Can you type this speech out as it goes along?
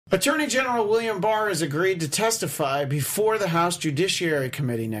Attorney General William Barr has agreed to testify before the House Judiciary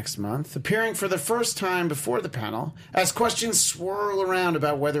Committee next month, appearing for the first time before the panel as questions swirl around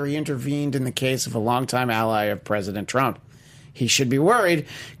about whether he intervened in the case of a longtime ally of President Trump. He should be worried,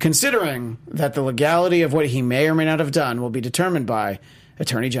 considering that the legality of what he may or may not have done will be determined by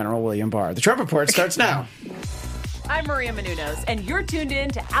Attorney General William Barr. The Trump Report starts now. I'm Maria Menounos, and you're tuned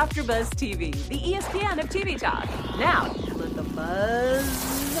in to AfterBuzz TV, the ESPN of TV talk. Now, let the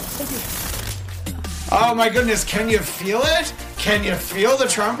buzz begin. Oh my goodness, can you feel it? Can you feel the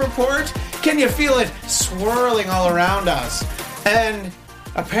Trump Report? Can you feel it swirling all around us? And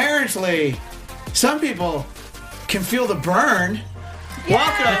apparently, some people can feel the burn.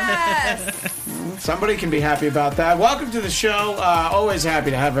 Yes! Welcome. Somebody can be happy about that. Welcome to the show. Always happy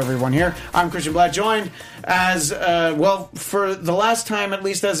to have everyone here. I'm Christian Blatt, joined as for the last time, at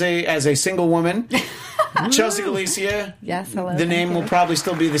least as a single woman, Chelsea Galicia. Yes, hello. The name will probably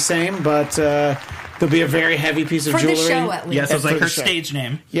still be the same, but there'll be a very heavy piece of jewelry. For the show, at least. Yes, it was like her show. stage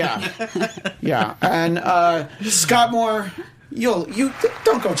name. Yeah, yeah. And Scott Moore. You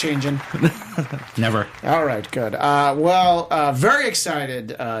don't go changing. Never. All right, good. Very excited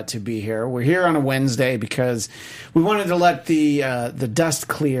to be here. We're here on a Wednesday because we wanted to let the dust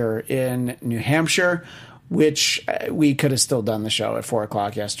clear in New Hampshire, which we could have still done the show at 4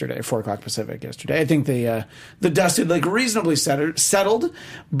 o'clock yesterday, 4 o'clock Pacific yesterday. I think the dust had reasonably settled,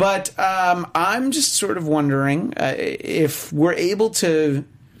 but I'm just sort of wondering if we're able to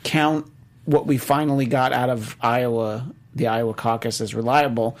count what we finally got out of Iowa. The Iowa caucus is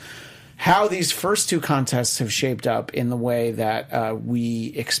reliable, how these first two contests have shaped up in the way that we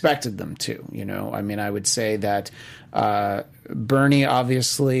expected them to. I would say that Bernie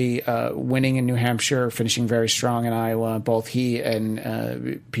obviously winning in New Hampshire, finishing very strong in Iowa. Both he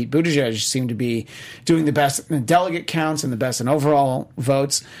and Pete Buttigieg seem to be doing the best in the delegate counts and the best in overall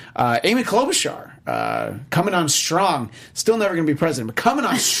votes. Amy Klobuchar coming on strong. Still never going to be president, but coming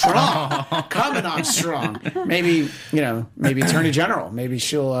on strong. Coming on strong. Maybe Attorney General. Maybe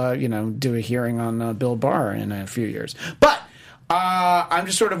she'll do a hearing on Bill Barr in a few years. But I'm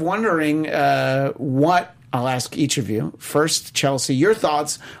just sort of wondering what. I'll ask each of you. First, Chelsea, your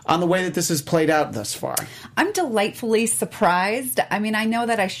thoughts on the way that this has played out thus far. I'm delightfully surprised. I mean, I know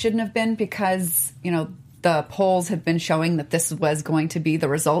that I shouldn't have been because, the polls have been showing that this was going to be the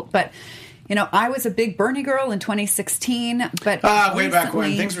result. But, I was a big Bernie girl in 2016. But way back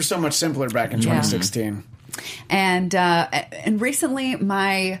when. Things were so much simpler back in 2016. And recently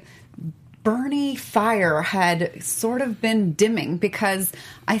my Bernie fire had sort of been dimming because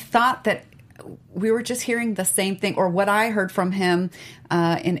I thought that we were just hearing the same thing, or what I heard from him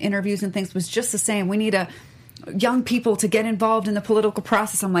in interviews and things was just the same. We need young people to get involved in the political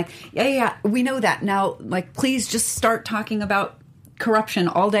process. I'm like, yeah, we know that. Now, please just start talking about corruption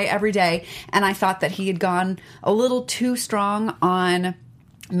all day, every day. And I thought that he had gone a little too strong on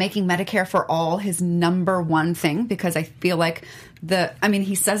making Medicare for all his number one thing, because I feel like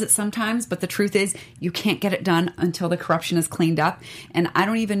he says it sometimes, but the truth is you can't get it done until the corruption is cleaned up. And I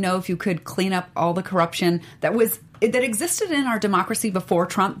don't even know if you could clean up all the corruption that existed in our democracy before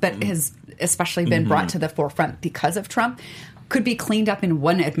Trump, but has especially been brought to the forefront because of Trump, could be cleaned up in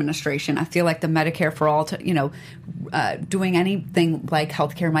one administration. I feel like the Medicare for all, doing anything like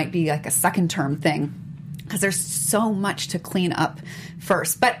healthcare might be like a second term thing, because there's so much to clean up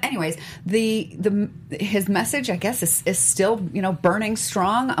first. But anyways, his message, I guess, is still burning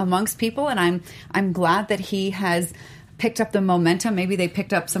strong amongst people, and I'm glad that he has picked up the momentum. Maybe they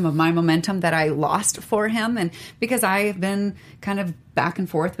picked up some of my momentum that I lost for him, and because I have been kind of back and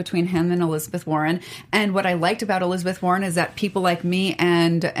forth between him and Elizabeth Warren. And what I liked about Elizabeth Warren is that people like me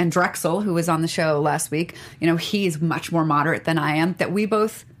and Drexel, who was on the show last week, he's much more moderate than I am, that we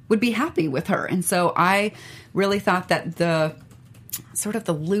both would be happy with her. And so I really thought that the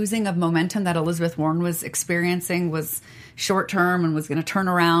losing of momentum that Elizabeth Warren was experiencing was short term and was going to turn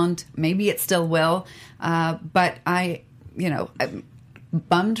around. Maybe it still will. But I'm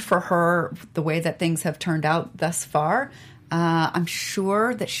bummed for her the way that things have turned out thus far. I'm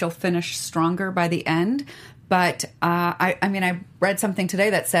sure that she'll finish stronger by the end. But I read something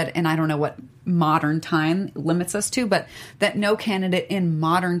today that said, and I don't know what modern time limits us to, but that no candidate in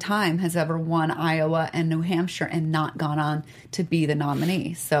modern time has ever won Iowa and New Hampshire and not gone on to be the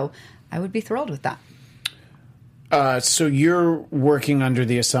nominee. So I would be thrilled with that. So you're working under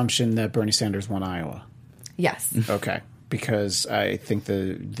the assumption that Bernie Sanders won Iowa? Yes. Okay. Because I think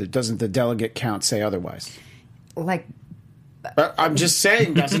doesn't the delegate count say otherwise? I'm just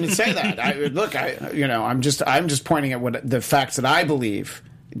saying, doesn't it say that? I'm just pointing at what the facts that I believe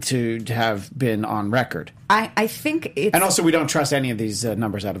to have been on record. I think it's... And also, we don't trust any of these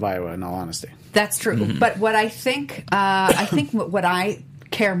numbers out of Iowa, in all honesty. That's true. But what I think what I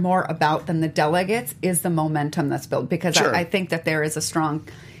care more about than the delegates is the momentum that's built, because Sure. I think that there is a strong...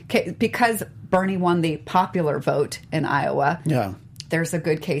 Because Bernie won the popular vote in Iowa, Yeah. there's a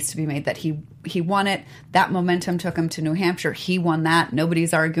good case to be made that he won it. That momentum took him to New Hampshire. He won that.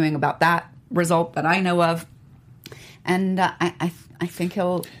 Nobody's arguing about that result that I know of. And I think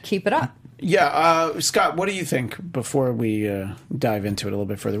he'll keep it up. Yeah, Scott, what do you think, before we dive into it a little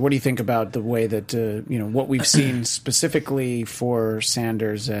bit further, what do you think about the way that, what we've seen specifically for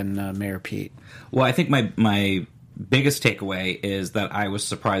Sanders and Mayor Pete? Well, I think my biggest takeaway is that I was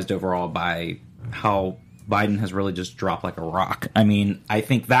surprised overall by how Biden has really just dropped like a rock. I mean, I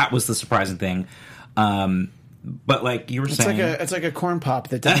think that was the surprising thing. But like you were saying... It's like a corn pop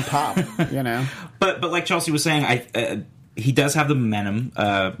that didn't pop, But like Chelsea was saying, he does have the momentum.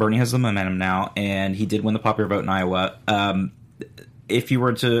 Bernie has the momentum now, and he did win the popular vote in Iowa. If you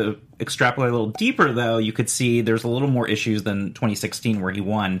were to extrapolate a little deeper, though, you could see there's a little more issues than 2016, where he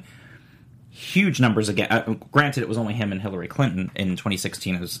won huge numbers again. Granted, it was only him and Hillary Clinton in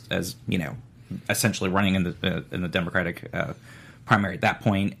 2016 as essentially running in the Democratic primary at that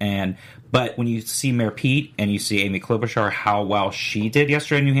point. But when you see Mayor Pete and you see Amy Klobuchar, how well she did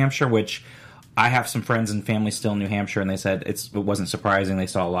yesterday in New Hampshire, which I have some friends and family still in New Hampshire, and they said it wasn't surprising. They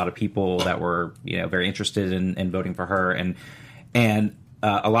saw a lot of people that were very interested in voting for her, and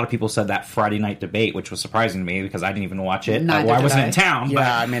a lot of people said that Friday night debate, which was surprising to me because I didn't even watch it. I wasn't in town. Yeah, but,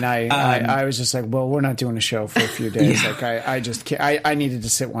 I mean, I was just like, well, we're not doing a show for a few days. Yeah. Like, I just can't, I needed to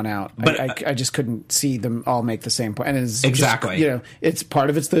sit one out. But I just couldn't see them all make the same point. And it's exactly, just, it's part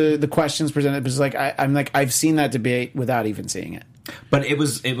of it's the questions presented. But it's like I'm like, I've seen that debate without even seeing it. But it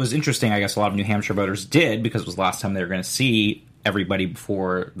was interesting. I guess a lot of New Hampshire voters did, because it was the last time they were going to see everybody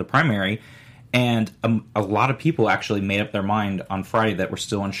before the primary. And a lot of people actually made up their mind on Friday that were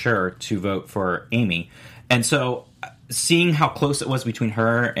still unsure to vote for Amy. And so seeing how close it was between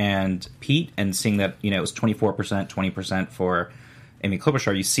her and Pete, and seeing that, it was 24%, 20% for Amy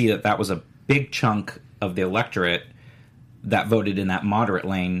Klobuchar, you see that was a big chunk of the electorate that voted in that moderate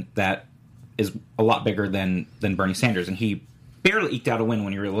lane that is a lot bigger than Bernie Sanders. And he barely eked out a win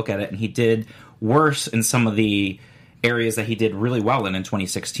when you really look at it. And he did worse in some of the areas that he did really well in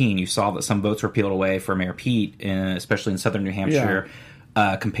 2016. You saw that some votes were peeled away for Mayor Pete, especially in southern New Hampshire,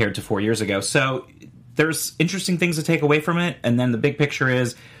 compared to 4 years ago. So there's interesting things to take away from it. And then the big picture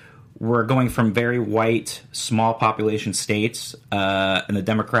is we're going from very white, small population states, and the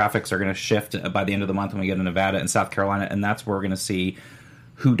demographics are going to shift by the end of the month when we get to Nevada and South Carolina, and that's where we're going to see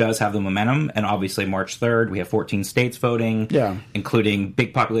who does have the momentum. And obviously March 3rd, we have 14 states voting, including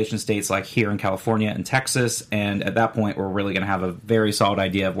big population states like here in California and Texas. And at that point, we're really going to have a very solid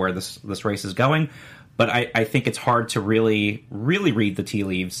idea of where this race is going. But I think it's hard to really, really read the tea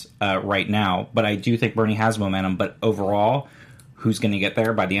leaves right now. But I do think Bernie has momentum. But overall, who's going to get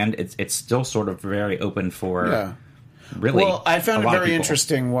there by the end, it's still sort of very open for... Really, well, I found it very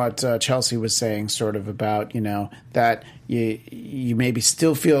interesting what Chelsea was saying, sort of about that you maybe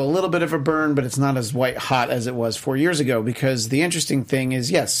still feel a little bit of a burn, but it's not as white hot as it was 4 years ago. Because the interesting thing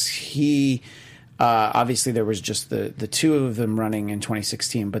is, yes, he obviously there was just the two of them running in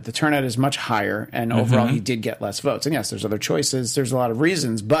 2016, but the turnout is much higher, and overall he did get less votes. And yes, there's other choices, there's a lot of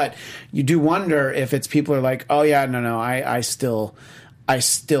reasons, but you do wonder if it's people are like, oh yeah, no, I still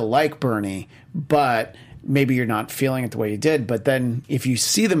like Bernie, but maybe you're not feeling it the way you did. But then if you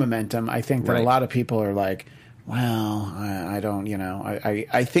see the momentum, I think that a lot of people are like, well, I don't,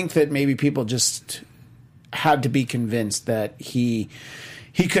 I think that maybe people just had to be convinced that he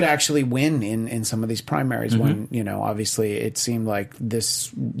could actually win in some of these primaries when, obviously it seemed like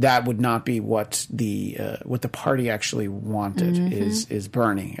that would not be what the party actually wanted is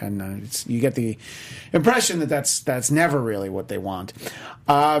Bernie. And you get the impression that that's never really what they want.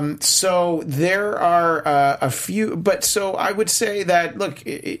 So there are a few, but so I would say that, look,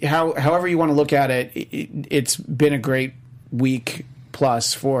 however you want to look at it, it's been a great week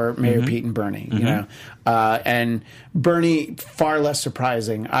plus for Mayor Pete and Bernie, and Bernie, far less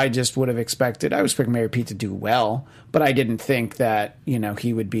surprising. I just would have expected, I would expect Mayor Pete to do well, but I didn't think that,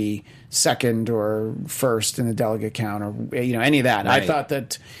 he would be second or first in the delegate count or, any of that. Right. I thought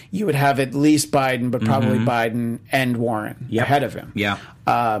that you would have at least Biden, but probably Biden and Warren ahead of him. Yeah.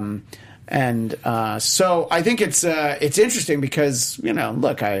 So I think it's interesting because,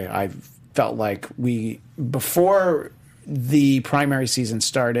 look, I felt like before the primary season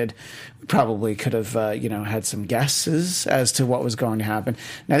started, we probably could have, had some guesses as to what was going to happen.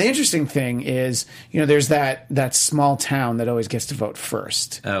 Now, the interesting thing is, there's that small town that always gets to vote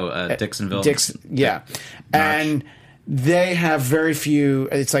first. Dixonville. Yeah. And they have very few,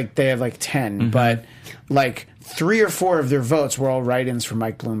 it's like they have like 10, but like 3 or 4 of their votes were all write-ins for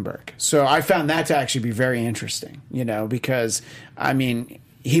Mike Bloomberg. So I found that to actually be very interesting, because, I mean,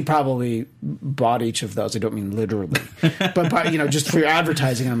 he probably bought each of those. I don't mean literally, but just for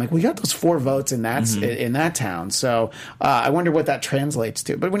advertising, I'm like, we got those 4 votes in that town. So I wonder what that translates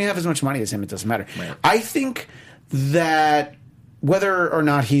to. But when you have as much money as him, it doesn't matter. Right. I think that whether or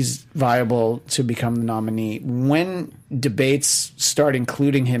not he's viable to become the nominee, when debates start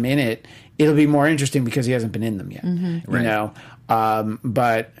including him in it, it'll be more interesting because he hasn't been in them yet. Right.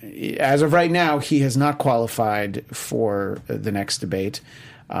 But as of right now, he has not qualified for the next debate,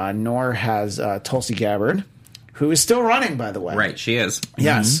 nor has Tulsi Gabbard, who is still running, by the way. Right, she is.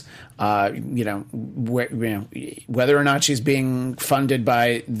 Yes. Whether or not she's being funded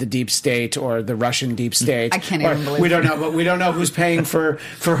by the deep state or the Russian deep state, I can't even believe we don't know. But we don't know who's paying for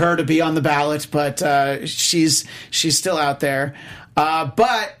her to be on the ballot. But she's still out there.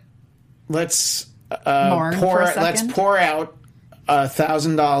 But let's pour out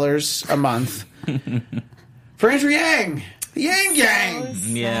 $1,000 a month for Andrew Yang. The Yang Gang.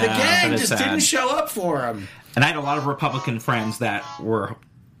 Yeah, the gang just sad. Didn't show up for him. And I had a lot of Republican friends that were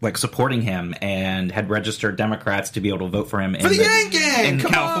supporting him and had registered Democrats to be able to vote for him in the Yang Gang in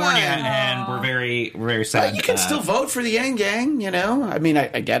Come California, on. And we're very, very sad. You can still vote for the Yang Gang, I mean,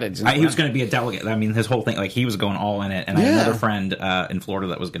 I get it. He was going to be a delegate. I mean, his whole thing, he was going all in it. And I had another friend in Florida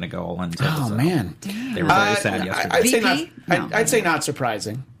that was going to go all in. Man. They were very sad yesterday. I'd say not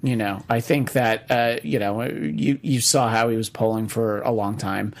surprising. I think that, you saw how he was polling for a long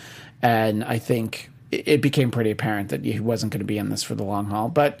time. And I think it became pretty apparent that he wasn't going to be in this for the long haul.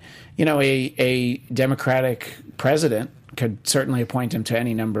 But, a Democratic president could certainly appoint him to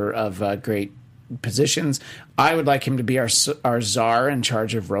any number of great positions. I would like him to be our czar in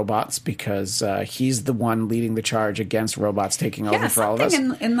charge of robots because he's the one leading the charge against robots taking over for all of us.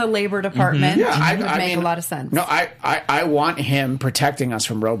 In the labor department would make a lot of sense. No, I want him protecting us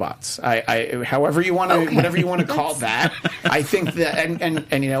from robots. However you want to, whatever you want to call that. I think that,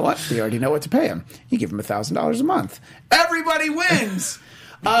 and you know what? We already know what to pay him. You give him $1,000 a month. Everybody wins.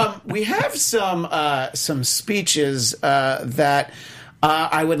 We have some speeches that.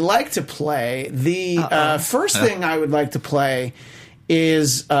 I would like to play. The first thing I would like to play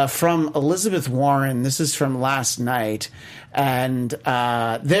is from Elizabeth Warren. This is from last night. And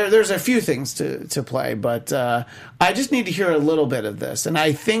there's a few things to play, but I just need to hear a little bit of this. And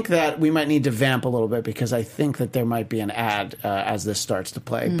I think that we might need to vamp a little bit because I think that there might be an ad as this starts to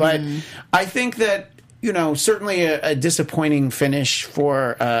play. But I think that, certainly a disappointing finish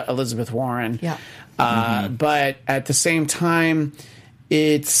for Elizabeth Warren. Yeah. But at the same time,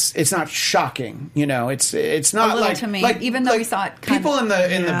 it's not shocking, It's not like to me, even though we saw it. People in the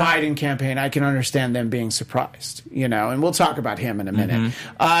Biden campaign, I can understand them being surprised, And we'll talk about him in a minute.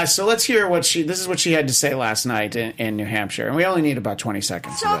 So let's hear this is what she had to say last night in New Hampshire, and we only need about 20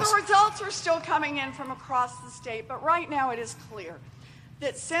 seconds. So the results are still coming in from across the state, but right now it is clear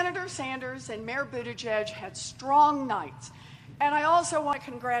that Senator Sanders and Mayor Buttigieg had strong nights. And I also want to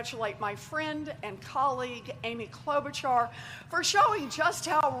congratulate my friend and colleague, Amy Klobuchar, for showing just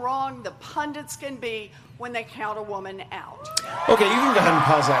how wrong the pundits can be when they count a woman out. Okay, you can go ahead and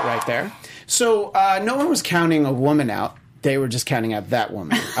pause that right there. So no one was counting a woman out. They were just counting out that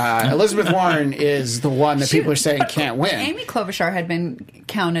woman. Elizabeth Warren is the one that people are saying can't win. Amy Klobuchar had been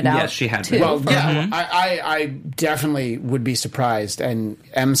counted out. Yes, she had too. been. Well, yeah, I definitely would be surprised and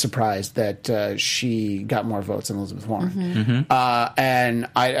am surprised that she got more votes than Elizabeth Warren. And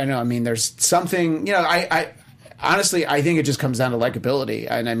I know, I mean, there's something, honestly, I think it just comes down to likability.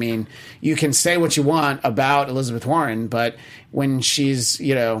 And I mean, you can say what you want about Elizabeth Warren, but when she's,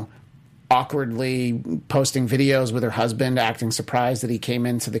 awkwardly posting videos with her husband, acting surprised that he came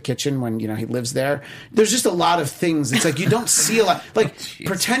into the kitchen when, he lives there. There's just a lot of things. It's like you don't see a lot. Like,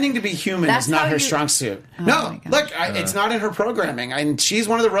 pretending to be human is not her strong suit. No, look, it's not in her programming. And she's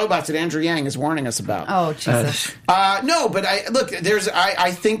one of the robots that Andrew Yang is warning us about. Oh, Jesus. No, but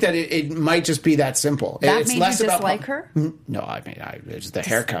I think that it might just be that simple. That it's made less you about dislike her? No, I mean, it's the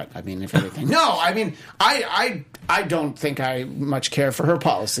haircut. I mean, if anything. No, I mean, I don't think I much care for her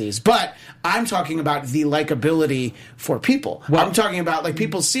policies, but I'm talking about the likability for people. I'm talking about like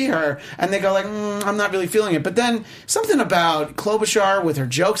people see her and they go like, I'm not really feeling it. But then something about Klobuchar with her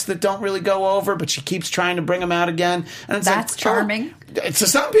jokes that don't really go over, but she keeps trying to bring them out again. And it's That's charming. To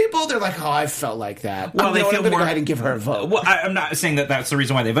some people, they're like, I felt like that. Well, I'm going to go ahead and give her a vote. Well, I'm not saying that that's the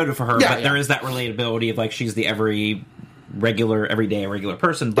reason why they voted for her, Yeah, but there is that relatability of like she's the everyday regular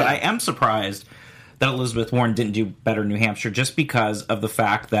person. But I am surprised that Elizabeth Warren didn't do better in New Hampshire just because of the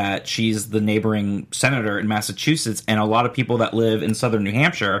fact that she's the neighboring senator in Massachusetts, and a lot of people that live in southern New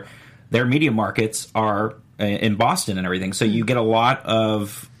Hampshire, their media markets are in Boston and everything. So you get a lot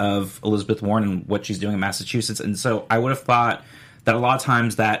of Elizabeth Warren and what she's doing in Massachusetts. And so I would have thought that a lot of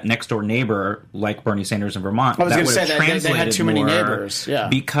times that next door neighbor, like Bernie Sanders in Vermont, I was that going to would say have that translated they had too many more neighbors. Yeah.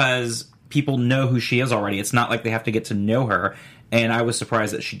 Because people know who she is already. It's not like they have to get to know her. And I was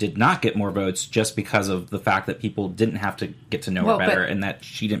surprised that she did not get more votes just because of the fact that people didn't have to get to know her better and that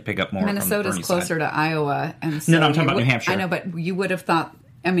she didn't pick up more Minnesota's from the Bernie closer side. to Iowa. And so No, I'm talking about New Hampshire. I know, but you would have thought,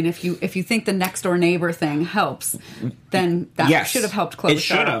 I mean, if you think the next door neighbor thing helps, then that should have helped Klobuchar. It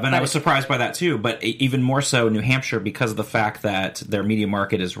should have, and I was surprised by that too. But even more so, New Hampshire, because of the fact that their media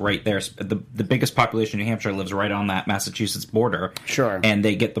market is right there. The biggest population in New Hampshire lives right on that Massachusetts border. Sure, and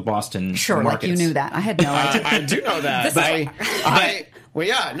they get the Boston Sure, markets. like you knew that. I had no idea. I do know that. Well,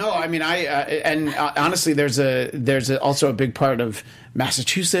 yeah, no, I mean, honestly, there's also a big part of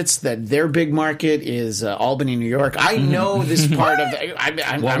Massachusetts that their big market is Albany, New York. I know this part of.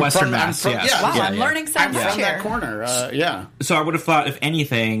 I'm Western from, Mass. I'm from, Yes. Wow, I'm learning so I'm much from here. that corner. Yeah. So I would have thought, if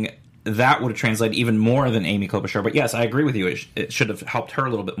anything, that would have translated even more than Amy Klobuchar. But yes, I agree with you. It should have helped her a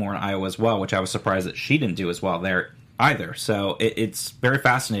little bit more in Iowa as well, which I was surprised that she didn't do as well there either. So it's very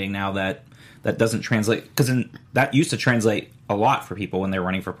fascinating now that doesn't translate, because that used to translate a lot for people when they're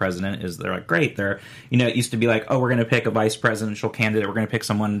running for president. Is they're like, great, it used to be like, oh, we're going to pick a vice presidential candidate, we're going to pick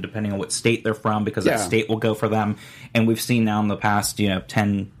someone depending on what state they're from, because that state will go for them. And we've seen now in the past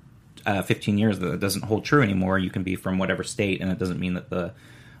 10 15 years that it doesn't hold true anymore. You can be from whatever state, and it doesn't mean that the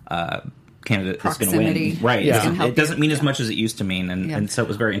candidate is going to win. Right. Yeah. It doesn't mean as much as it used to mean, and so it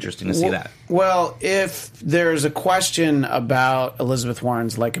was very interesting to see that. Well, if there's a question about Elizabeth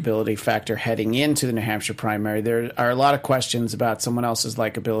Warren's likability factor heading into the New Hampshire primary, there are a lot of questions about someone else's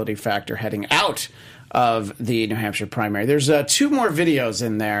likability factor heading out of the New Hampshire primary. There's 2 more videos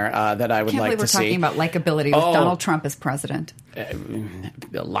in there that I would like to see. We're talking about likability with Donald Trump as president. A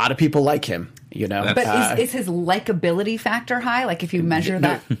lot of people like him, But is his likability factor high? Like if you measure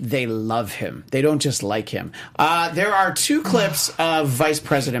that? They love him. They don't just like him. There are 2 clips of Vice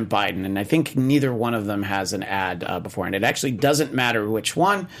President Biden, and I think neither one of them has an ad before, and it actually doesn't matter which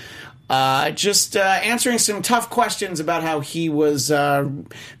one. Just answering some tough questions about how he was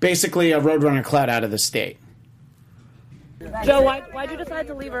basically a roadrunner cloud out of the state. Joe, why'd you decide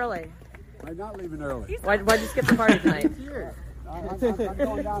to leave early? I'm not leaving early. Why'd you skip the party tonight? I'm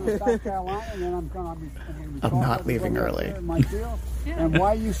going down to South Carolina, and then I'm going to be I'm not leaving early. And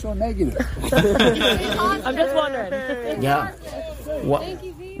why are you so negative? I'm just wondering. Yeah.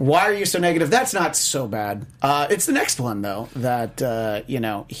 Why are you so negative? That's not so bad. It's the next one, though, that,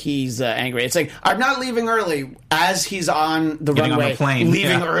 he's angry. It's like, I'm not leaving early as he's on the Getting runway, on the plane.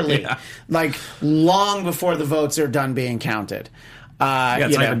 leaving Yeah. early, Yeah. like long before the votes are done being counted.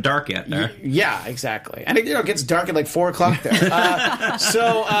 It's not even dark yet there. Yeah, exactly. And it gets dark at like 4 o'clock there.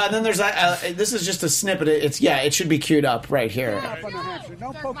 Then there's this is just a snippet. It should be queued up right here. Up on New Hampshire.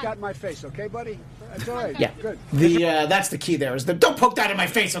 Don't poke that in my face, okay, buddy? That's all right. Yeah, Good. that's the key there. Is don't poke that in my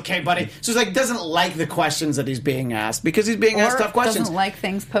face, okay, buddy? So it's like doesn't like the questions that he's being asked because he's being asked tough questions. Doesn't like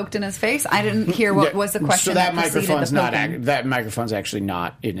things poked in his face. I didn't hear what was the question. So that preceded microphone's the not poking. that microphone's actually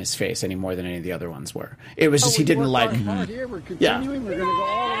not in his face any more than any of the other ones were. It was just he didn't like. Here, we're continuing. We're going to go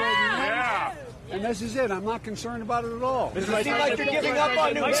all the way to New Hampshire. And this is it. I'm not concerned about it at all. Does it seem like you're giving up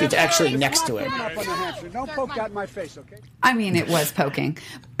on New Hampshire? So it's actually next to him. Up on New Hampshire. Don't poke that in my face, okay? I mean, it was poking,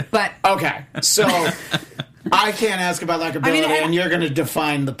 but Okay, so I can't ask about likability, and you're going to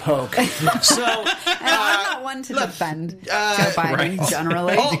define the poke. So I'm not one to defend Joe Biden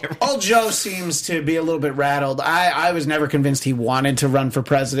generally. Old Joe seems to be a little bit rattled. I was never convinced he wanted to run for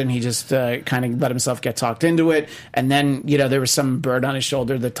president. He just kind of let himself get talked into it. And then, there was some bird on his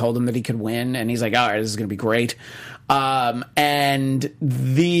shoulder that told him that he could win. And he's like, all right, this is going to be great. And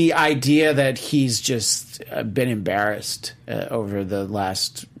the idea that he's just been embarrassed over the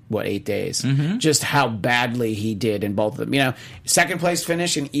last 8 days. Mm-hmm. Just how badly he did in both of them. Second place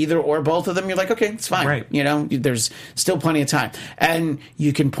finish in either or both of them, you're like, okay, it's fine. Right. There's still plenty of time. And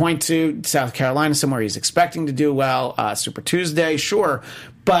you can point to South Carolina, somewhere he's expecting to do well. Super Tuesday, sure.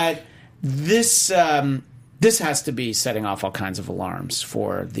 But this this has to be setting off all kinds of alarms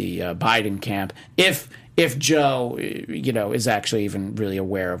for the Biden camp. If Joe, is actually even really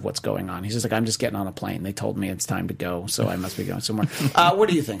aware of what's going on. He's just like, I'm just getting on a plane. They told me it's time to go, so I must be going somewhere. What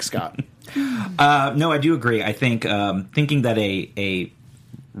do you think, Scott? No, I do agree. I think thinking that a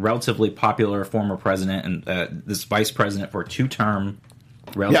relatively popular former president and this vice president for a two-term,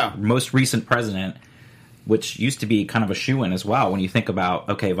 most recent president, which used to be kind of a shoo-in as well. When you think about,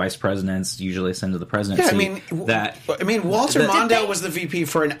 okay, vice presidents usually send to the presidency. Walter Mondale was the VP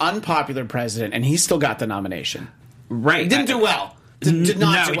for an unpopular president, and he still got the nomination. Right. He didn't do well. Did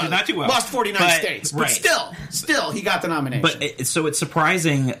not do well. Lost 49 states. But right. still, he got the nomination. But so it's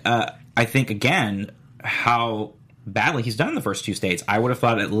surprising, I think, again, how badly he's done in the first two states. I would have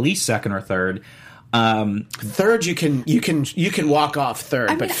thought at least second or third. Third, you can walk off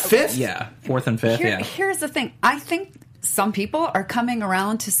third, but fifth, fourth and fifth. Here's the thing: I think some people are coming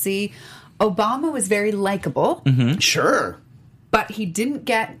around to see Obama was very likable. Mm-hmm. Sure, but he didn't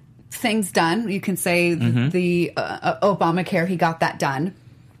get things done. You can say the Obamacare, he got that done.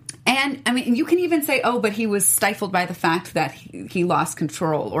 And I mean, you can even say, oh, but he was stifled by the fact that he lost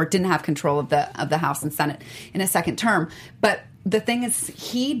control or didn't have control of the House and Senate in a second term. But the thing is,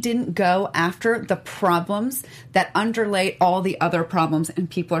 he didn't go after the problems that underlay all the other problems, and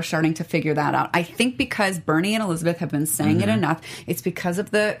people are starting to figure that out. I think because Bernie and Elizabeth have been saying it enough, it's because of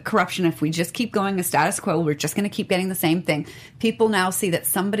the corruption. If we just keep going a status quo, we're just going to keep getting the same thing. People now see that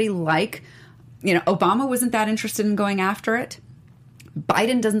somebody like, Obama wasn't that interested in going after it.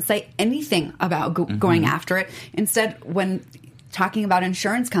 Biden doesn't say anything about going after it. Instead, when talking about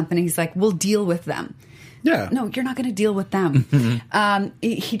insurance companies, like, we'll deal with them. Yeah. No, you're not going to deal with them.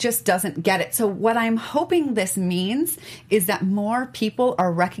 He just doesn't get it. So what I'm hoping this means is that more people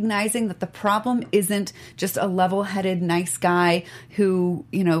are recognizing that the problem isn't just a level-headed, nice guy who,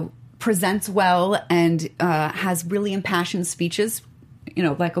 presents well and has really impassioned speeches,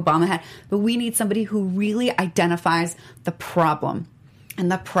 like Obama had. But we need somebody who really identifies the problem. And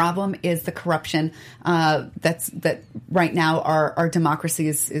the problem is the corruption that right now our democracy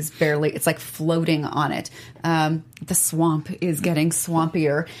is barely, it's like floating on it. The swamp is getting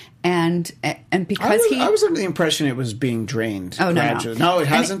swampier, and because I was under the impression it was being drained. Oh gradually. No, it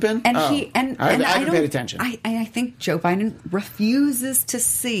hasn't been. And I haven't paid attention. I think Joe Biden refuses to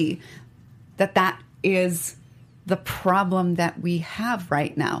see that is the problem that we have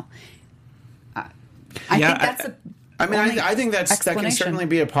right now. I think that's I think that can certainly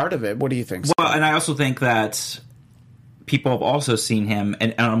be a part of it. What do you think, Scott? Well, and I also think that people have also seen him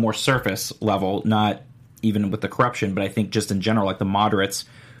and on a more surface level, not even with the corruption, but I think just in general, like the moderates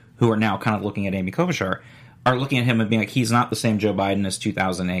who are now kind of looking at Amy Klobuchar are looking at him and being like, he's not the same Joe Biden as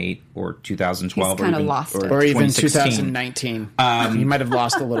 2008 or 2012 he's kind of lost it. Or even 2019. He might have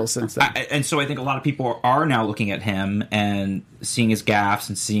lost a little since then. And so I think a lot of people are now looking at him and seeing his gaffes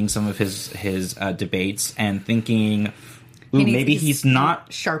and seeing some of his debates and thinking, maybe he's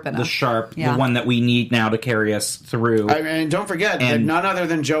not sharp enough. The one that we need now to carry us through. And don't forget that none other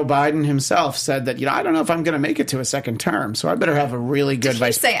than Joe Biden himself said that, I don't know if I'm going to make it to a second term, so I better have a really good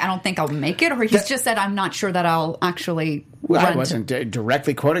vice. Did he say, I don't think I'll make it? Or he's just said, I'm not sure that I'll actually I wasn't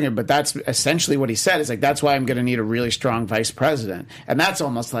directly quoting it, but that's essentially what he said. It's like, that's why I'm going to need a really strong vice president. And that's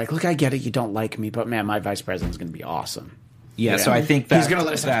almost like, look, I get it, you don't like me, but man, my vice president is going to be awesome. Yeah, so I think that he's going to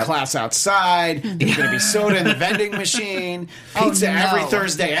let us have class outside. There's going to be soda in the vending machine, pizza every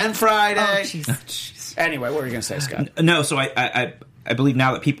Thursday and Friday. Anyway, what were you going to say, Scott? No, so I believe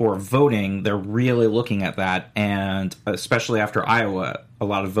now that people are voting, they're really looking at that, and especially after Iowa, a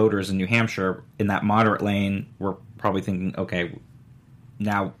lot of voters in New Hampshire in that moderate lane were probably thinking, okay,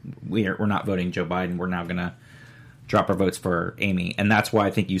 now we're not voting Joe Biden. We're now going to drop our votes for Amy, and that's why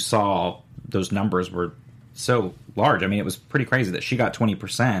I think you saw those numbers were so large. I mean, it was pretty crazy that she got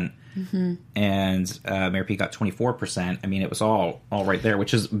 20% and Mayor Pete got 24%. I mean, it was all right there,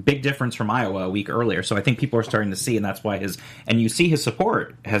 which is a big difference from Iowa a week earlier. So I think people are starting to see, and that's why you see his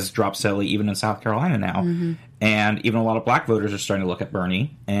support has dropped steadily even in South Carolina now. And even a lot of black voters are starting to look at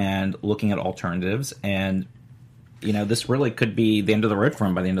Bernie and looking at alternatives, and this really could be the end of the road for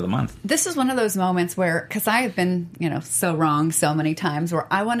him by the end of the month. This is one of those moments where, because I have been, so wrong so many times,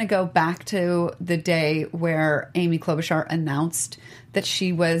 where I want to go back to the day where Amy Klobuchar announced that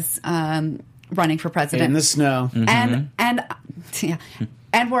she was running for president in the snow, and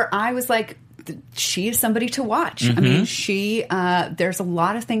where I was like, she is somebody to watch. I mean, there's a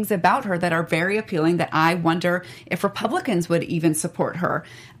lot of things about her that are very appealing that I wonder if Republicans would even support her.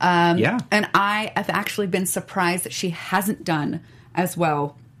 And I have actually been surprised that she hasn't done as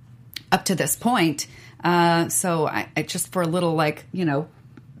well up to this point. So I just for a little,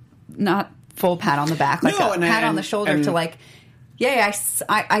 not full pat on the back, like No, a pat on the shoulder to like, yeah,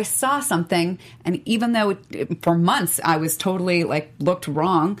 I saw something, and even though for months I was totally like looked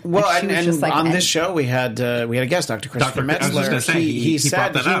wrong. Well, like, and just like, on this show we had a guest, Dr. Christopher I was just Metzler. gonna say, He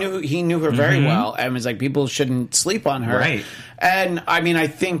said he knew her very well, and was like, people shouldn't sleep on her. Right. And I mean, I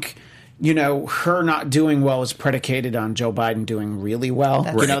think, you know, her not doing well is predicated on Joe Biden doing really well.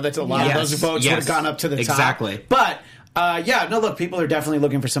 You know, that's a lot of those votes would have gone up to the top. Exactly. But look, people are definitely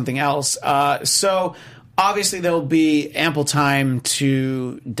looking for something else. So obviously there'll be ample time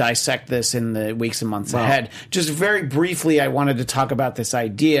to dissect this in the weeks and months ahead. Just very briefly, I wanted to talk about this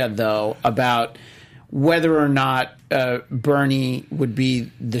idea, though, about whether or not Bernie would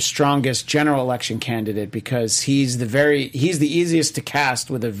be the strongest general election candidate, because he's the easiest to cast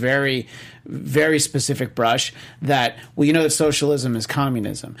with a very, very specific brush that, well, you know that socialism is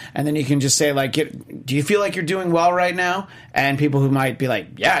communism. And then you can just say, like, do you feel like you're doing well right now? And people who might be like,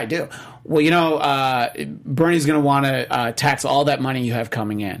 yeah, I do. Well, you know, Bernie's going to want to tax all that money you have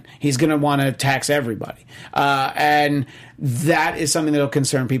coming in. He's going to want to tax everybody. And that is something that will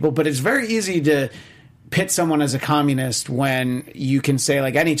concern people. But it's very easy to pit someone as a communist when you can say,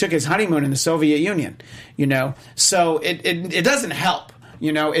 like, and he took his honeymoon in the Soviet Union, you know? So it doesn't help.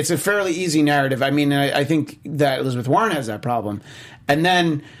 You know, it's a fairly easy narrative. I mean, I think that Elizabeth Warren has that problem. And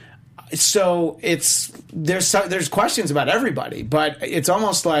then... So there's questions about everybody, but it's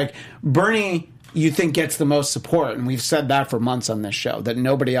almost like Bernie, you think, gets the most support, and we've said that for months on this show, that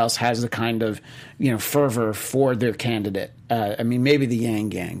nobody else has the kind of, you know, fervor for their candidate. I mean, maybe the Yang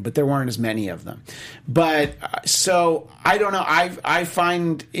Gang, but there weren't as many of them. But so I don't know. I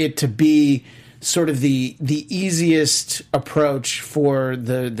find it to be sort of the easiest approach for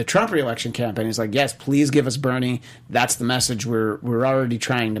the Trump reelection campaign. Is like, yes, please give us Bernie. That's the message we're already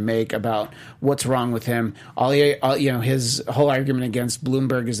trying to make about what's wrong with him. His whole argument against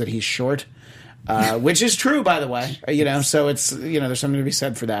Bloomberg is that he's short, which is true, by the way. You know, so it's, you know, there's something to be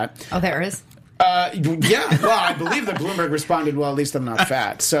said for that. Oh, there is. Yeah, well, I believe that Bloomberg responded, well, at least I'm not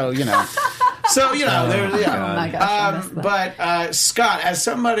fat. So, you know. So, you know, Oh my gosh, but Scott, as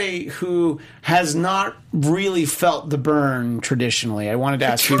somebody who has not really felt the burn traditionally, I wanted to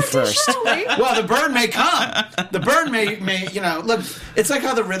ask you first. Well, the burn may come. The burn may, you know, look, it's like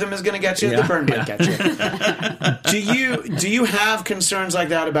how the rhythm is going to get you. The burn might get you. Do you have concerns like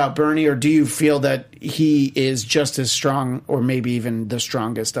that about Bernie, or do you feel that he is just as strong, or maybe even the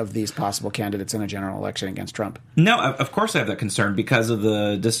strongest of these possible candidates in a general election against Trump? No, of course I have that concern because of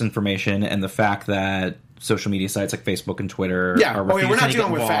the disinformation and the fact that social media sites like Facebook and Twitter are refusing we're not to get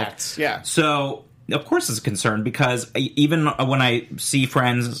dealing with involved. facts. Yeah. So, of course it's a concern, because even when I see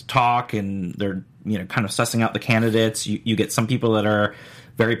friends talk and they're, you know, kind of sussing out the candidates, you get some people that are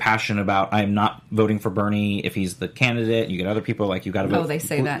very passionate about, I'm not voting for Bernie if he's the candidate. You get other people like, you got to vote. Oh, they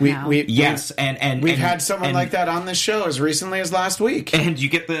say that now. Yes, and we've had someone like that on this show as recently as last week. And you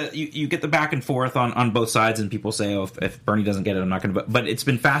get the back and forth on both sides, and people say, oh, if Bernie doesn't get it, I'm not going to vote. But it's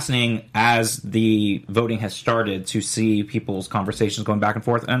been fascinating as the voting has started to see people's conversations going back and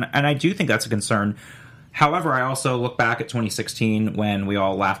forth, and I do think that's a concern. However, I also look back at 2016 when we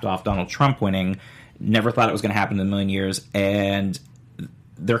all laughed off Donald Trump winning, never thought it was going to happen in a million years, and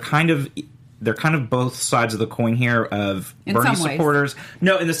they're kind of both sides of the coin here of Bernie supporters.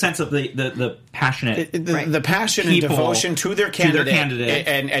 No, in the sense of the passionate, the passion and devotion to their candidate.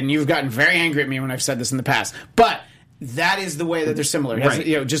 And you've gotten very angry at me when I've said this in the past, but that is the way that they're similar. Right.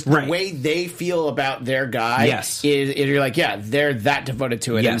 You know, just the way they feel about their guy. Yes. You're like, yeah, they're that devoted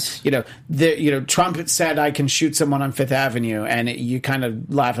to it. Yes. And, Trump said I can shoot someone on Fifth Avenue, and you kind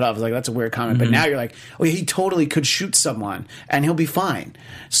of laugh it off. It's like, that's a weird comment. But now you're like, oh, he totally could shoot someone, and he'll be fine.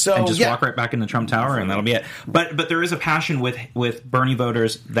 So and just walk right back in the Trump Tower, and that'll be it. But there is a passion with Bernie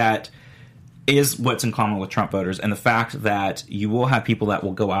voters that is what's in common with Trump voters, and the fact that you will have people that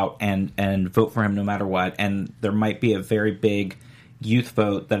will go out and vote for him no matter what, and there might be a very big youth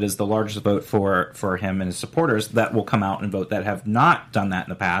vote that is the largest vote for him and his supporters that will come out and vote that have not done that in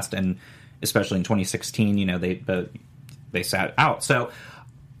the past, and especially in 2016, you know, they sat out. So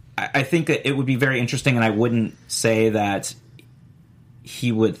I think that it would be very interesting, and I wouldn't say that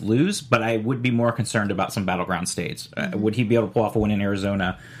he would lose, but I would be more concerned about some battleground states. Would he be able to pull off a win in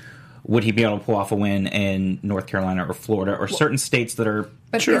Arizona? Would he be able to pull off a win in North Carolina or Florida or certain states that are...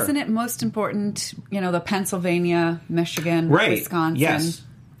 But isn't it most important, you know, the Pennsylvania, Michigan, Wisconsin? Yes.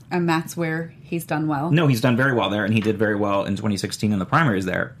 And that's where he's done well? No, he's done very well there, and he did very well in 2016 in the primaries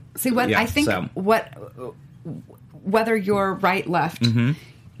there. See, whether you're right, left,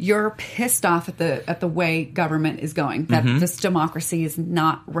 you're pissed off at the way government is going, that this democracy is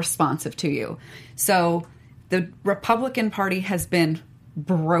not responsive to you. So the Republican Party has been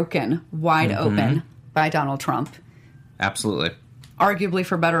broken wide open by Donald Trump. Absolutely. Arguably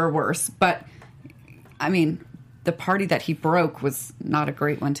for better or worse. But, I mean, the party that he broke was not a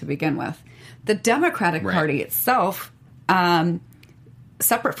great one to begin with. The Democratic Party itself,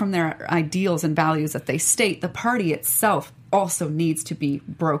 separate from their ideals and values that they state, the party itself also needs to be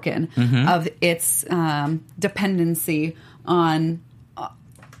broken of its dependency on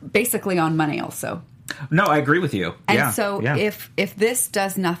basically on money also. No, I agree with you. And if this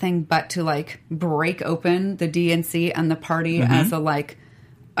does nothing but to like break open the DNC and the party as a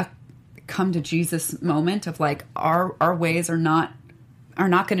come to Jesus moment of like our ways are not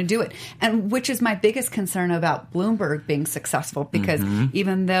going to do it, and which is my biggest concern about Bloomberg being successful, because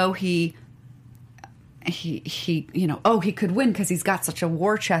even though he he could win because he's got such a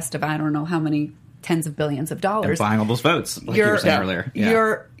war chest of I don't know how many tens of billions of dollars, and buying all those votes, like you were saying earlier.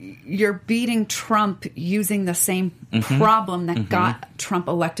 Yeah. You're beating Trump using the same problem that got Trump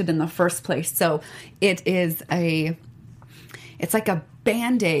elected in the first place. So it's like a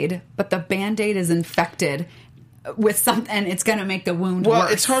Band-Aid, but the Band-Aid is infected with something, and it's going to make the wound worse. Well,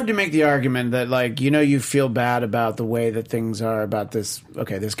 it's hard to make the argument that, you feel bad about the way that things are about this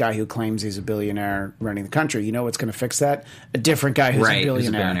guy who claims he's a billionaire running the country. You know what's going to fix that? A different guy who's a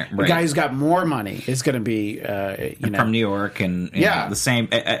billionaire. Right. A guy who's got more money is going to be, from New York and the same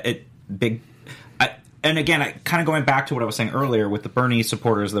big. And again, kind of going back to what I was saying earlier with the Bernie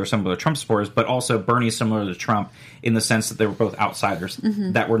supporters, they're similar to Trump supporters, but also Bernie similar to Trump in the sense that they were both outsiders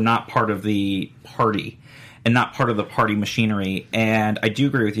that were not part of the party and not part of the party machinery. And I do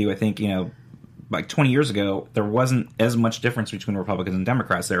agree with you. I think, 20 years ago, there wasn't as much difference between Republicans and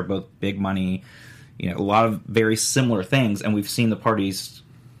Democrats. They were both big money, a lot of very similar things. And we've seen the parties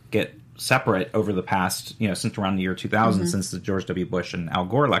get separate over the past, since around the year 2000, since the George W. Bush and Al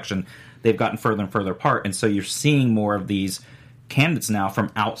Gore election. They've gotten further and further apart. And so you're seeing more of these candidates now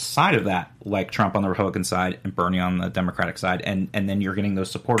from outside of that, like Trump on the Republican side and Bernie on the Democratic side. And then you're getting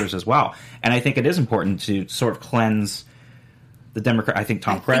those supporters as well. And I think it is important to sort of cleanse the Democrat. I think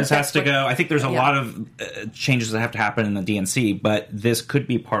Tom Perez has to go. I think there's a lot of changes that have to happen in the DNC, but this could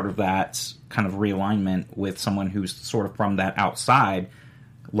be part of that kind of realignment with someone who's sort of from that outside,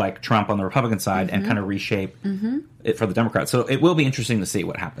 like Trump on the Republican side, and kind of reshape it for the Democrats. So it will be interesting to see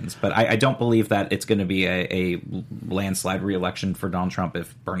what happens. But I don't believe that it's going to be a landslide re-election for Donald Trump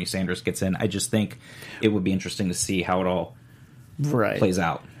if Bernie Sanders gets in. I just think it would be interesting to see how it all plays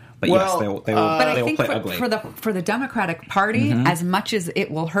out. But yes, they will play ugly. For the Democratic Party, as much as it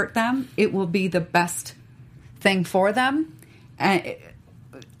will hurt them, it will be the best thing for them. And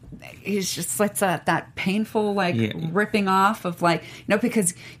it's just like that painful ripping off of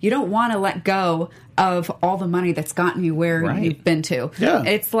because you don't want to let go of all the money that's gotten you where you've been to. Yeah.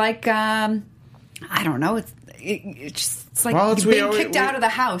 It's like I don't know. It's like being kicked out of the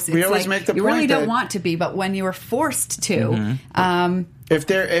house. It's we always make the point you really don't want to be, but when you are forced to.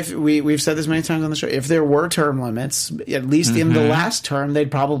 If we've said this many times on the show, if there were term limits, at least in the last term,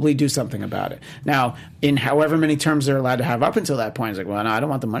 they'd probably do something about it. Now, in however many terms they're allowed to have up until that point, it's like, well, no, I don't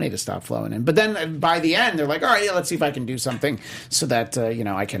want the money to stop flowing in. But then by the end, they're like, all right, let's see if I can do something so that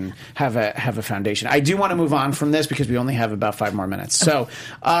I can have a foundation. I do want to move on from this because we only have about 5 more minutes. So,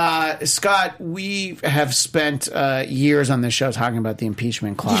 Scott, we have spent years on this show talking about the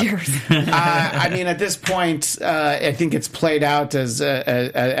impeachment clock. Years. I mean, at this point, I think it's played out as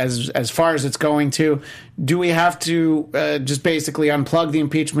far as it's going to. Do we have to just basically unplug the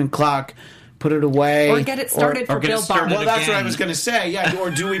impeachment clock, put it away, or get it started for Bill Barr? Well, that's what I was going to say. Yeah, or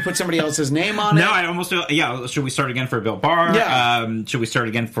do we put somebody else's name on it? No, I almost do. Yeah, should we start again for Bill Barr? Yeah. Should we start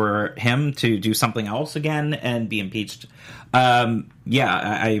again for him to do something else again and be impeached?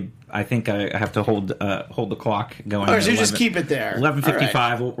 I think I have to hold the clock going. Or so just keep it there. 11:55.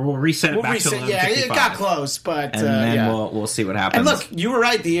 Right. We'll reset it back to 11:55. Yeah, it got close, but and then we'll see what happens. And look, you were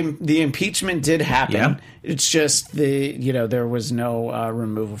right. The impeachment did happen. Yeah. It's just there was no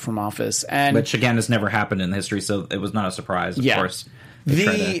removal from office, and which again has never happened in history, so it was not a surprise. Of course, they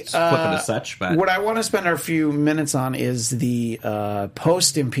try to flip it as such. But what I want to spend our few minutes on is the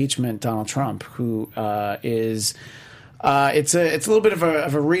post-impeachment Donald Trump, who is. It's a little bit of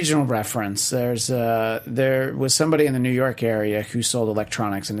a regional reference. There was somebody in the New York area who sold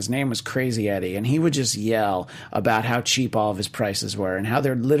electronics, and his name was Crazy Eddie, and he would just yell about how cheap all of his prices were and how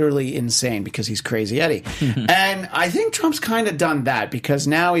they're literally insane because he's Crazy Eddie. And I think Trump's kind of done that because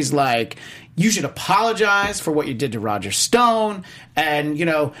now he's like, you should apologize for what you did to Roger Stone, and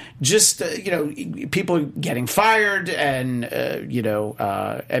people getting fired, and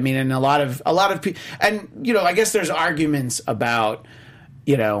and a lot of people, and I guess there's arguments about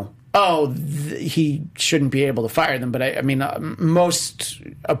he shouldn't be able to fire them. But I mean,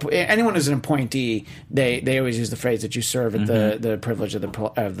 anyone who's an appointee, they always use the phrase that you serve at the privilege of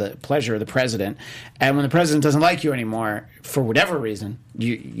the pleasure of the president. And when the president doesn't like you anymore, for whatever reason,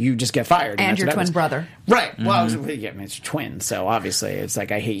 you just get fired. And your twin brother. Right. Well, it's twin, so obviously it's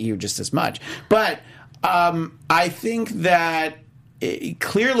like I hate you just as much. But I think that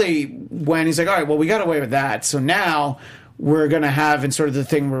clearly when he's like, all right, well, we got away with that, so now we're going to have, and sort of the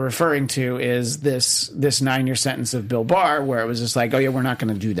thing we're referring to is this 9-year sentence of Bill Barr, where it was just like, oh yeah, we're not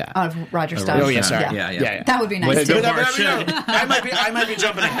going to do that. Roger Stone. Oh yeah, sorry. Yeah. That would be nice too. I might be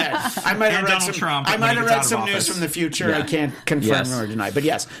jumping ahead. I might have read some news from the future. I can't confirm or deny. But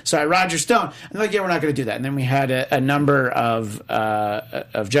yes, sorry, Roger Stone. And like, yeah, we're not going to do that. And then we had a number of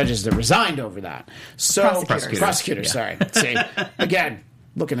judges that resigned over that. So prosecutors. Sorry. See, again,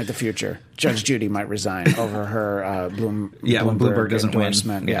 looking at the future, Judge Judy might resign over her Bloomberg doesn't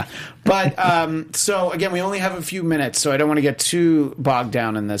endorsement. win. Yeah. But so again, we only have a few minutes, so I don't want to get too bogged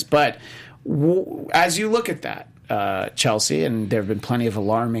down in this. But as you look at that, Chelsea, and there have been plenty of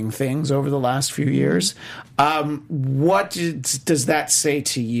alarming things over the last few years, what does that say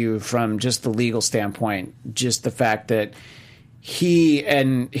to you from just the legal standpoint? Just the fact that he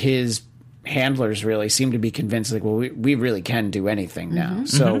and his handlers really seem to be convinced, like, well, we really can do anything now.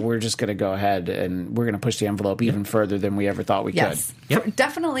 So we're just going to go ahead and we're going to push the envelope even further than we ever thought we could. Yep.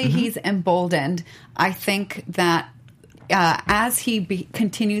 Definitely he's emboldened. I think that as he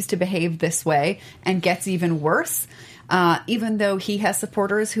continues to behave this way and gets even worse, even though he has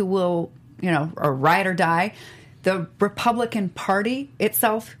supporters who will, or ride or die, the Republican Party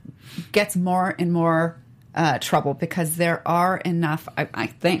itself gets more and more trouble because there are enough, I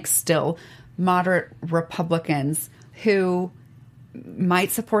think, still moderate Republicans who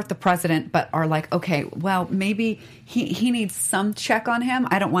might support the president but are like, okay, well, maybe he needs some check on him.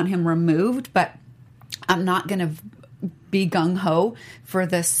 I don't want him removed, but I'm not going to be gung-ho for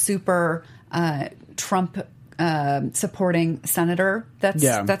this super Trump supporting senator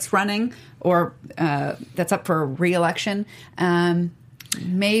that's running or that's up for re-election.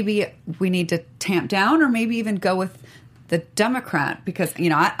 Maybe we need to tamp down or maybe even go with the Democrat because,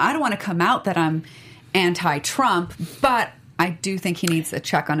 I don't want to come out that I'm anti-Trump, but I do think he needs a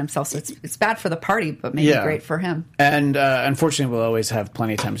check on himself. So it's bad for the party, but maybe great for him. And unfortunately, we'll always have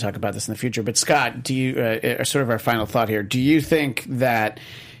plenty of time to talk about this in the future. But Scott, do you, sort of our final thought here, do you think that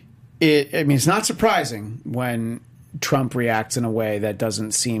it's not surprising when Trump reacts in a way that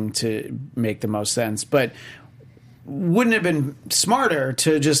doesn't seem to make the most sense, but wouldn't it have been smarter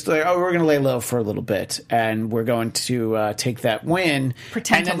to just like, we're going to lay low for a little bit and we're going to take that win,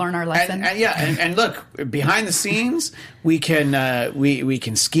 pretend to learn our lesson, and look, behind the scenes we can we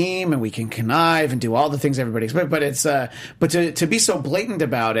can scheme and we can connive and do all the things everybody expects, but it's but to be so blatant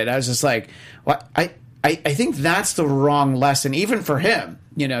about it, I was just like, well, I think that's the wrong lesson, even for him.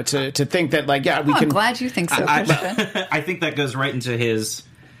 To think that like, we can. I'm glad you think so, Christian. I think that goes right into his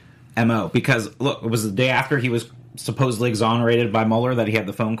MO because look, it was the day after he was supposedly exonerated by Mueller that he had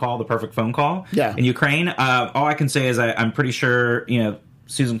the perfect phone call in Ukraine. All I can say is I'm pretty sure,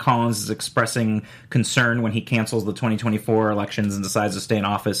 Susan Collins is expressing concern when he cancels the 2024 elections and decides to stay in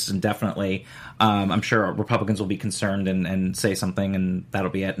office indefinitely. I'm sure Republicans will be concerned and say something, and that'll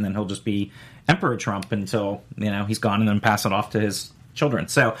be it. And then he'll just be Emperor Trump until, he's gone and then pass it off to his children.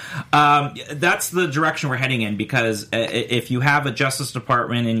 So that's the direction we're heading in because if you have a Justice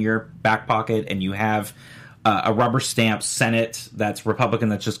Department in your back pocket and you have a rubber stamp Senate that's Republican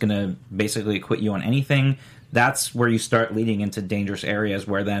that's just going to basically acquit you on anything, that's where you start leading into dangerous areas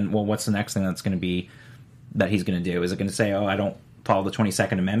where then, well, what's the next thing that's going to be that he's going to do? Is it going to say, I don't follow the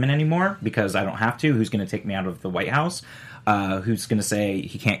 22nd Amendment anymore because I don't have to? Who's going to take me out of the White House? Who's going to say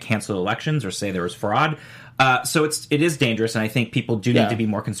he can't cancel elections or say there was fraud? So it is dangerous, and I think people do need to be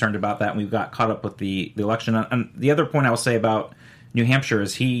more concerned about that, and we've got caught up with the election. And the other point I will say about New Hampshire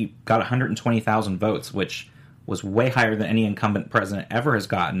is he got 120,000 votes, which was way higher than any incumbent president ever has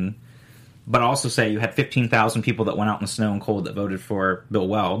gotten. But I'll also say you had 15,000 people that went out in the snow and cold that voted for Bill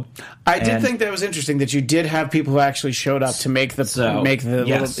Weld. I did think that was interesting that you did have people who actually showed up to make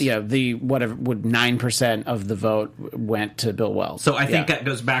the the whatever 9% of the vote went to Bill Weld. So I think that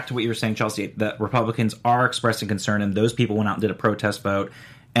goes back to what you were saying, Chelsea, that Republicans are expressing concern, and those people went out and did a protest vote.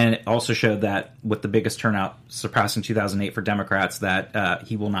 And it also showed that with the biggest turnout surpassing 2008 for Democrats, that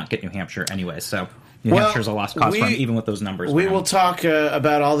he will not get New Hampshire anyway. So. New Hampshire's a lost cause for him, even with those numbers. We will talk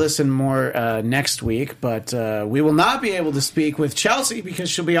about all this and more next week, but we will not be able to speak with Chelsea because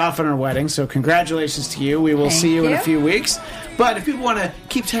she'll be off on her wedding, so congratulations to you. We will see you in a few weeks. But if people want to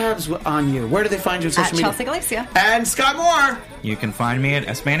keep tabs on you, where do they find you on social media? Chelsea Galicia. And Scott Moore. You can find me at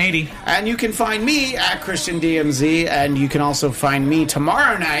SMan80. And you can find me at Christian DMZ, and you can also find me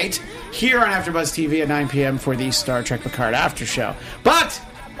tomorrow night here on AfterBuzz TV at 9 p.m. for the Star Trek Picard After Show. But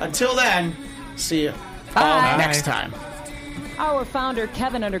until then, see you all next time. Our founder,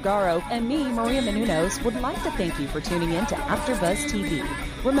 Kevin Undergaro, and me, Maria Menounos, would like to thank you for tuning in to AfterBuzz TV.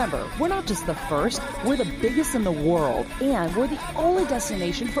 Remember, we're not just the first, we're the biggest in the world, and we're the only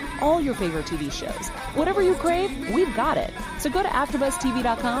destination for all your favorite TV shows. Whatever you crave, we've got it. So go to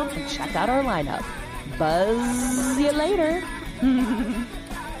AfterBuzzTV.com and check out our lineup. Buzz you later.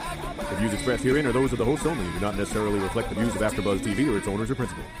 The views expressed herein are those of the hosts only and do not necessarily reflect the views of AfterBuzz TV or its owners or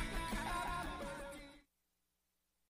principals.